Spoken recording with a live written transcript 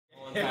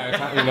You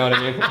know what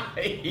I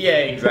mean? Yeah,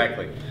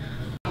 exactly.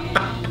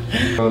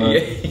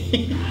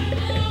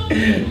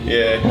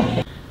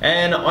 Yeah.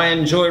 And I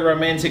enjoy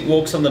romantic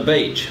walks on the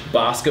beach,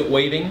 basket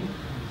weaving,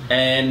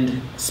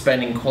 and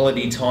spending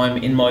quality time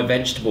in my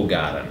vegetable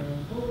garden.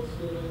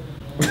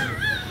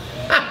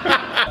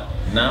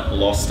 Nah,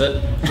 lost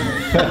it.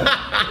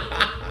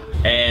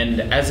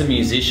 And as a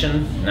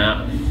musician,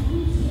 nah,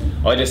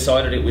 I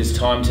decided it was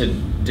time to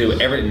do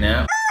everything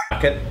now.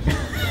 Fuck it.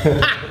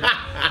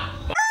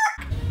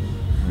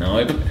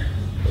 Nope.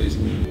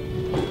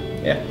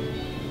 Yeah.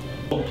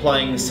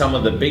 Playing some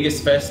of the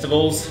biggest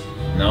festivals.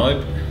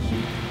 Nope.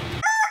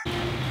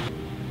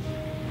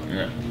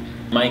 No.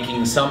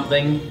 Making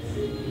something.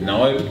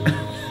 Nope.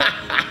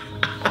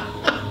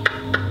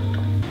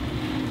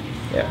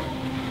 Yeah.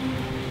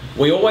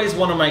 We always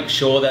want to make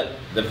sure that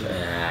the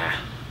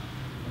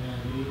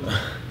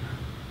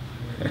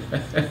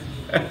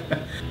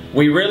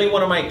we really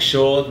want to make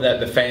sure that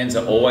the fans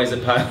are always a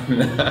part of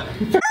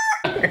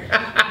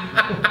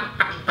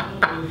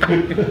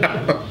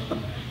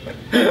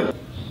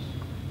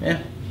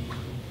yeah,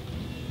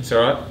 it's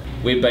alright.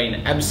 We've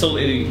been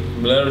absolutely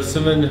no.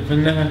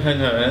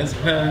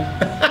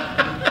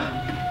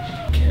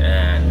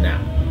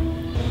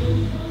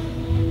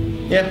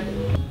 Yeah.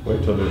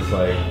 Wait till it's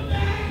like.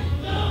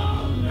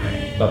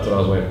 That's what I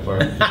was waiting for.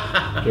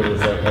 Give it a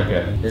sec.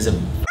 Okay. There's a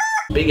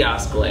big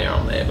ass glare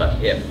on there, but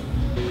yeah.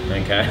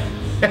 Okay.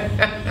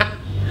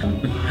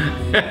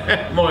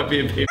 Might be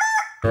a bit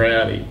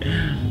rowdy.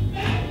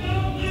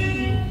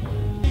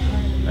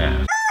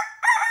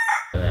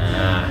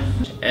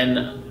 And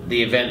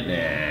the event,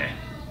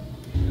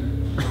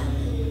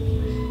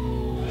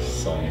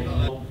 song.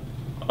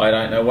 I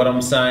don't know what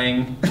I'm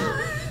saying,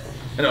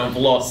 and I've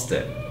lost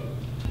it.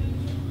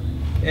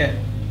 Yeah.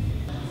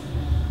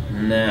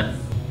 Nah.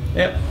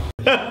 Yep.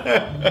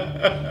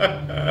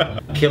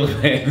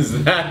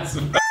 Kilograms, that's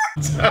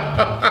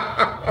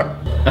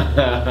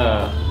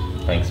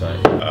thanks, mate.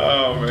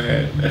 Oh,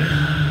 man.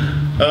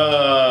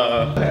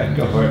 Yeah,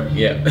 go for it.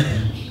 Yeah.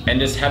 And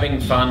just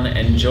having fun,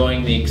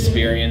 enjoying the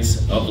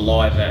experience of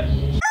live at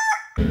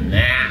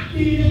nah.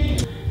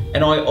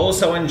 And I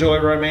also enjoy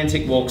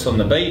romantic walks on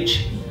the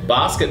beach,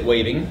 basket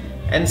weaving,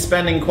 and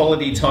spending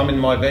quality time in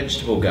my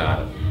vegetable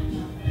garden.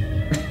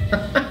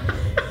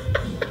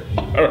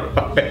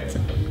 Alright.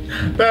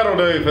 That'll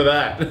do for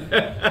that.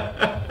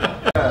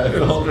 It's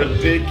all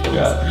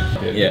ridiculous.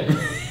 Yeah.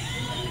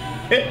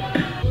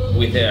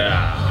 With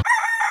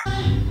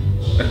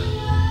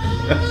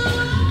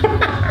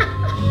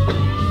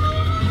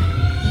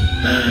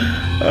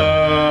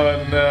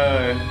oh no.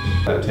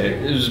 That take.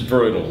 It was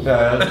brutal.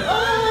 And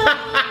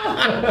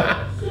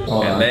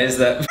there's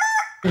that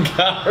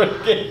car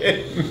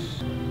again.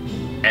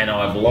 And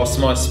I've lost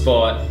my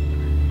spot.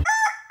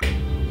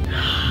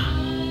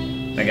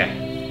 Okay.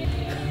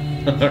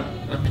 Yeah,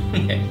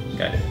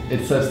 okay.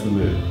 It sets the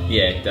mood.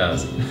 Yeah, it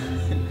does.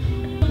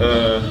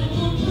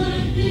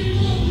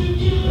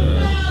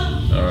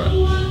 Alright.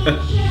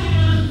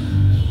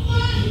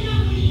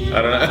 I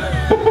don't know.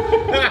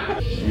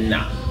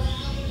 No.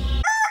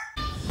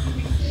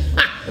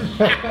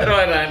 I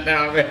don't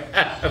know, man.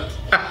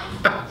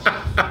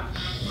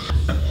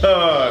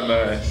 Oh,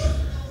 no.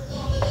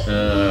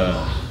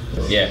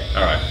 Yeah,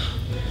 alright.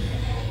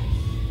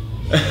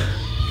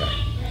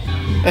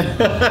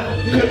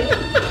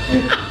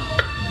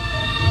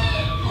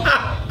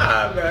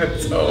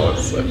 That's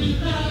awesome.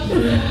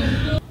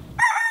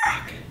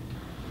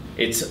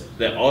 It's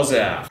the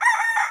Ozza.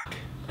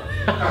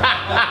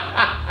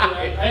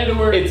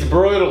 It's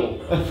brutal.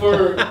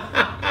 For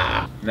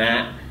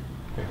nah,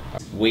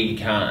 we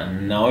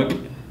can't. Nope.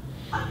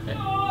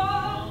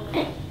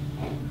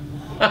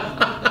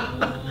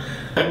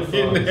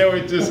 Now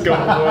it just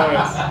got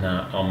worse.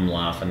 No, I'm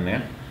laughing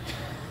now.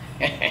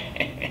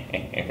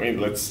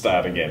 Let's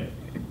start again.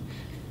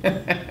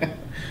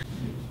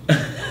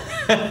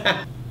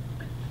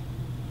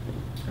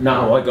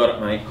 No, I got it,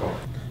 mate.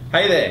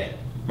 Hey there,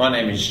 my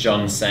name is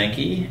John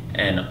Sankey,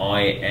 and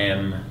I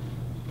am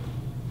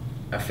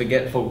a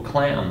forgetful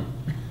clown.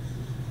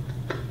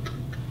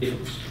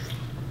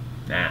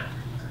 Nah.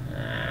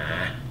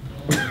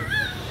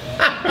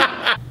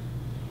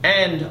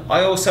 And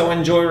I also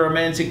enjoy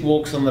romantic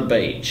walks on the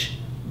beach,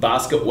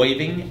 basket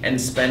weaving, and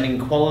spending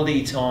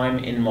quality time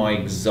in my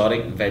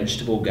exotic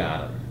vegetable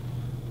garden.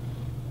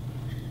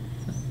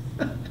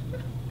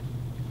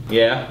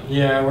 Yeah?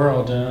 Yeah, we're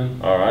all done.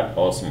 Alright,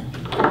 awesome.